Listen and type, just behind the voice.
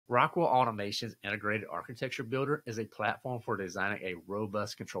Rockwell Automation's Integrated Architecture Builder is a platform for designing a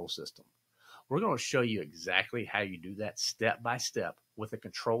robust control system. We're going to show you exactly how you do that step by step with a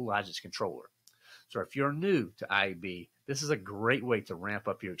ControlLogix controller. So if you're new to IAB, this is a great way to ramp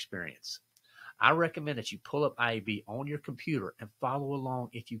up your experience. I recommend that you pull up IAB on your computer and follow along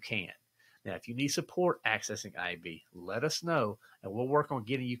if you can. Now, if you need support accessing IAB, let us know and we'll work on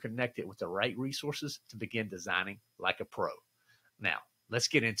getting you connected with the right resources to begin designing like a pro. Now, let's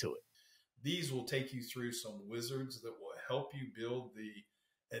get into it. These will take you through some wizards that will help you build the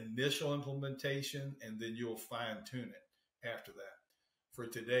initial implementation, and then you'll fine tune it after that. For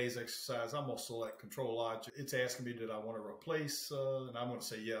today's exercise, I'm going to select ControlLogix. It's asking me, did I want to replace, and I'm going to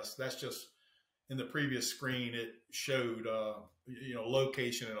say yes. That's just, in the previous screen, it showed,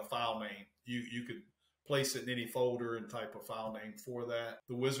 location and a file name. You could place it in any folder and type a file name for that.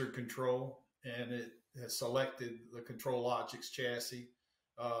 The wizard control, and it has selected the ControlLogix chassis.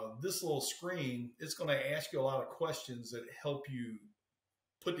 This little screen, it's going to ask you a lot of questions that help you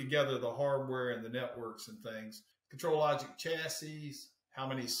put together the hardware and the networks and things. ControlLogix chassis, how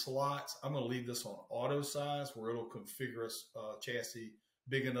many slots? I'm going to leave this on auto size where it'll configure a chassis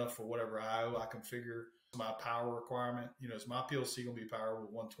big enough for whatever IO I configure. My power requirement, is my PLC going to be powered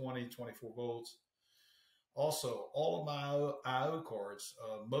with 120, 24 volts? Also, all of my IO cards,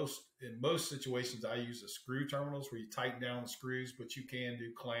 in most situations, I use the screw terminals where you tighten down the screws, but you can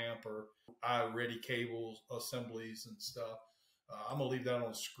do clamp or IO ready cables, assemblies and stuff. I'm going to leave that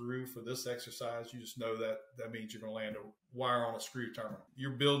on screw for this exercise. You just know that means you're going to land a wire on a screw terminal.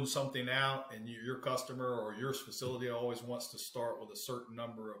 You're building something out, and your customer or your facility always wants to start with a certain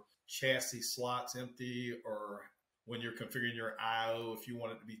number of chassis slots empty, or when you're configuring your IO, if you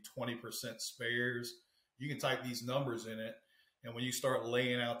want it to be 20% spares, you can type these numbers in it. And when you start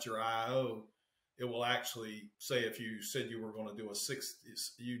laying out your IO, it will actually say, if you said you were going to do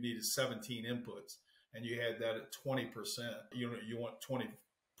you needed 17 inputs, and you had that at 20%, you want 20%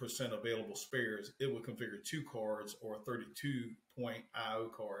 available spares, it will configure 2 cards or a 32-point IO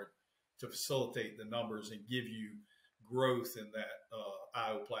card to facilitate the numbers and give you growth in that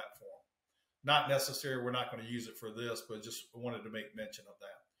IO platform. Not necessary, we're not going to use it for this, but just wanted to make mention of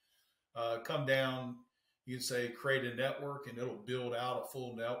that. Come down, you can say create a network, and it'll build out a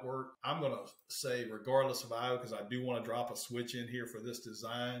full network. I'm going to say regardless of IO, because I do want to drop a switch in here for this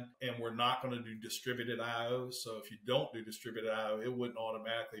design, and we're not going to do distributed IO. So if you don't do distributed IO, it wouldn't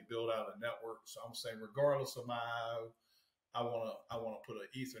automatically build out a network. So I'm saying regardless of my IO, I want to put an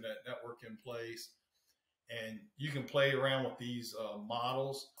Ethernet network in place. And you can play around with these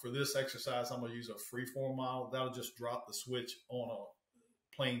models. For this exercise, I'm going to use a freeform model. That'll just drop the switch on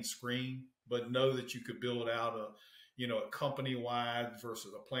a plain screen. But know that you could build out a company-wide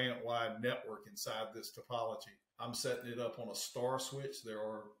versus a plant-wide network inside this topology. I'm setting it up on a star switch. There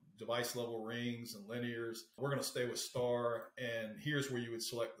are device-level rings and linears. We're going to stay with star, and here's where you would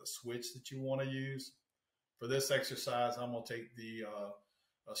select the switch that you want to use. For this exercise, I'm going to take the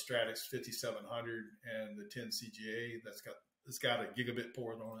Stratix 5700 and the 10 CGA. It's got a gigabit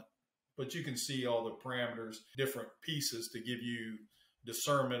port on it. But you can see all the parameters, different pieces to give you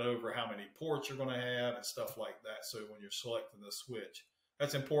discernment over how many ports you're going to have and stuff like that. So when you're selecting the switch,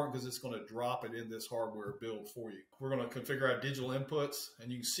 that's important because it's going to drop it in this hardware build for you. We're going to configure our digital inputs,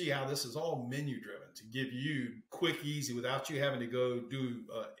 and you can see how this is all menu driven to give you quick, easy, without you having to go do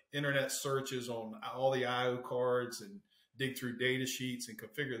internet searches on all the IO cards and dig through data sheets and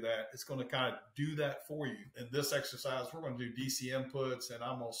configure that. It's going to kind of do that for you. In this exercise, we're going to do DC inputs, and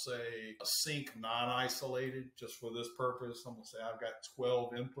I'm going to say a sync non-isolated just for this purpose. I'm going to say I've got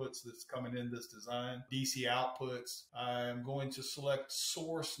 12 inputs that's coming in this design. DC outputs, I'm going to select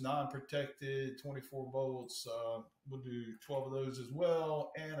source non-protected 24 volts. We'll do 12 of those as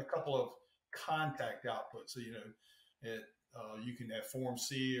well, and a couple of contact outputs. So, you can have Form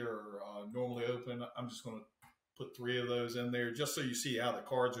C or normally open. I'm just going to put 3 of those in there just so you see how the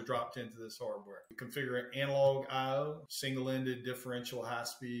cards are dropped into this hardware. Configure analog IO, single-ended differential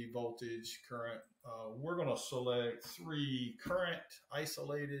high-speed voltage current. We're going to select 3 current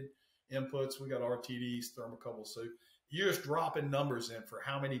isolated inputs. We got RTDs, thermocouples. So you're just dropping numbers in for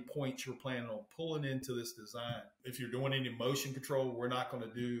how many points you're planning on pulling into this design. If you're doing any motion control, we're not going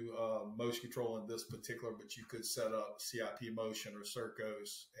to do motion control in this particular, but you could set up CIP motion or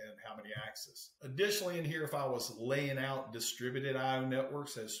Circos and how many axes. Additionally, in here, if I was laying out distributed IO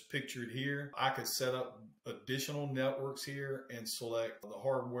networks as pictured here, I could set up additional networks here and select the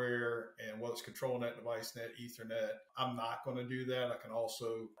hardware and whether it's control net, device net, Ethernet. I'm not going to do that. I can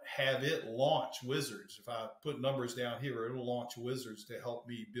also have it launch wizards. If I put numbers down here, it'll launch wizards to help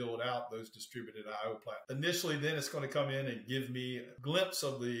me build out those distributed I/O platforms. Initially, then it's going to come in and give me a glimpse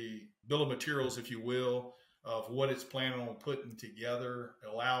of the bill of materials, if you will, of what it's planning on putting together.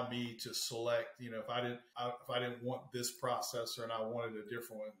 Allow me to select, if I didn't want this processor and I wanted a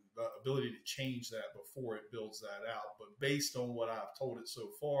different one, the ability to change that before it builds that out. But based on what I've told it so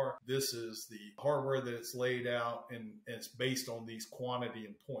far, this is the hardware that it's laid out, and it's based on these quantity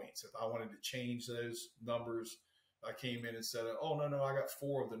and points. If I wanted to change those numbers, I came in and said, oh, no, I got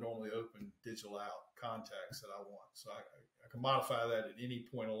 4 of the normally open digital out contacts that I want. So I can modify that at any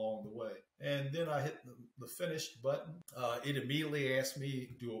point along the way. And then I hit the finished button. It immediately asks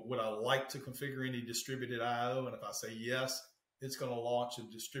me, would I like to configure any distributed I/O? And if I say yes, it's going to launch a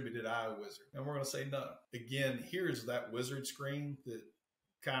distributed I/O wizard. And we're going to say no. Again, here's that wizard screen that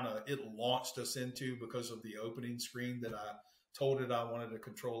it launched us into because of the opening screen that I told it I wanted a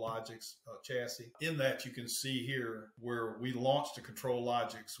ControlLogix chassis. In that, you can see here where we launched a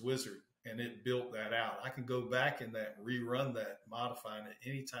ControlLogix wizard and it built that out. I can go back in that and rerun that, modifying it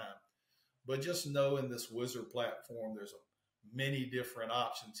anytime. But just know in this wizard platform, there's many different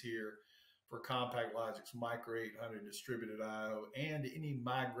options here for CompactLogix Micro 800 distributed I/O and any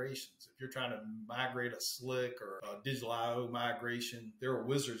migrations. If you're trying to migrate a SLC or a digital I/O migration, there are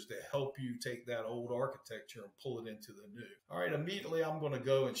wizards that help you take that old architecture and pull it into the new. All right, immediately I'm going to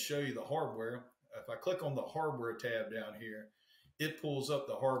go and show you the hardware. If I click on the hardware tab down here, it pulls up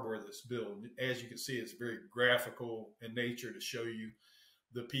the hardware that's built. As you can see, it's very graphical in nature to show you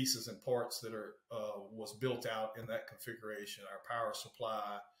the pieces and parts that was built out in that configuration. Our power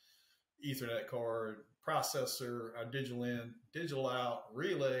supply, Ethernet card, processor, our digital in, digital out,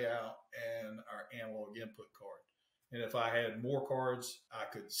 relay out, and our analog input card. And if I had more cards, I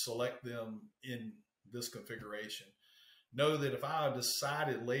could select them in this configuration. Know that if I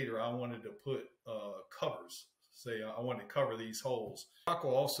decided later I wanted to put covers, say I wanted to cover these holes,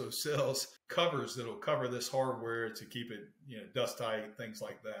 Rockwell also sells covers that'll cover this hardware to keep it dust tight, things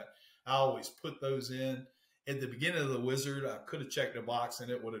like that. I always put those in. At the beginning of the wizard, I could have checked the box and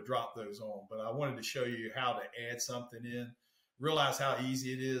it would have dropped those on, but I wanted to show you how to add something in. Realize how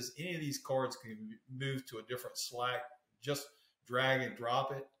easy it is. Any of these cards can move to a different slot. Just drag and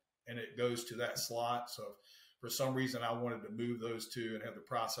drop it and it goes to that slot. So if for some reason I wanted to move those two and have the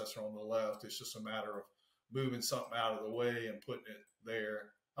processor on the left, it's just a matter of moving something out of the way and putting it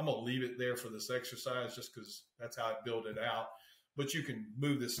there. I'm going to leave it there for this exercise just because that's how I build it out. But you can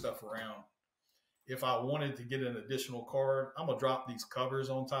move this stuff around. If I wanted to get an additional card, I'm going to drop these covers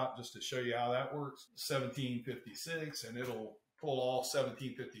on top just to show you how that works. 1756, and it'll pull all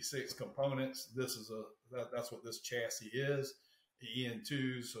 1756 components. That's what this chassis is. The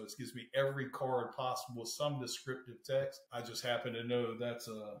EN2, so it gives me every card possible with some descriptive text. I just happen to know that's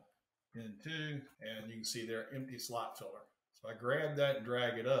a N2, and you can see there, empty slot filler. So I grab that and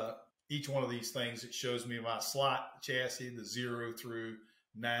drag it up. Each one of these things, it shows me my slot chassis, the 0 through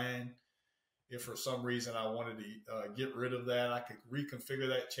 9. If for some reason I wanted to get rid of that, I could reconfigure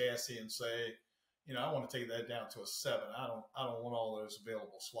that chassis and say, I want to take that down to a 7. I don't want all those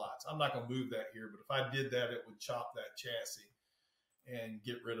available slots. I'm not going to move that here, but if I did that, it would chop that chassis and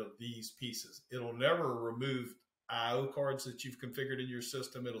get rid of these pieces. It'll never remove I/O cards that you've configured in your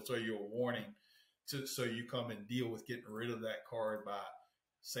system. It'll tell you a warning so you come and deal with getting rid of that card by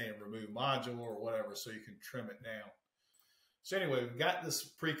saying remove module or whatever, so you can trim it down. So anyway, we've got this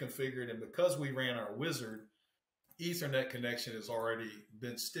pre-configured, and because we ran our wizard, Ethernet connection has already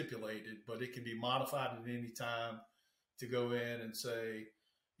been stipulated, but it can be modified at any time to go in and say,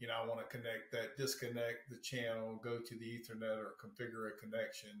 I want to connect that, disconnect the channel, go to the Ethernet or configure a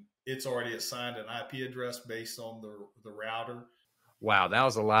connection. It's already assigned an IP address based on the router. Wow, that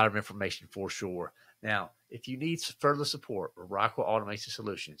was a lot of information for sure. Now, if you need further support with Rockwell Automation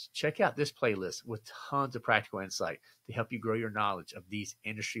Solutions, check out this playlist with tons of practical insight to help you grow your knowledge of these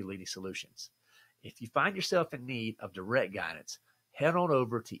industry-leading solutions. If you find yourself in need of direct guidance, head on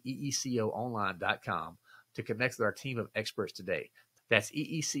over to eecoonline.com to connect with our team of experts today. That's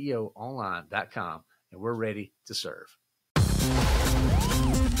eecoonline.com, and we're ready to serve.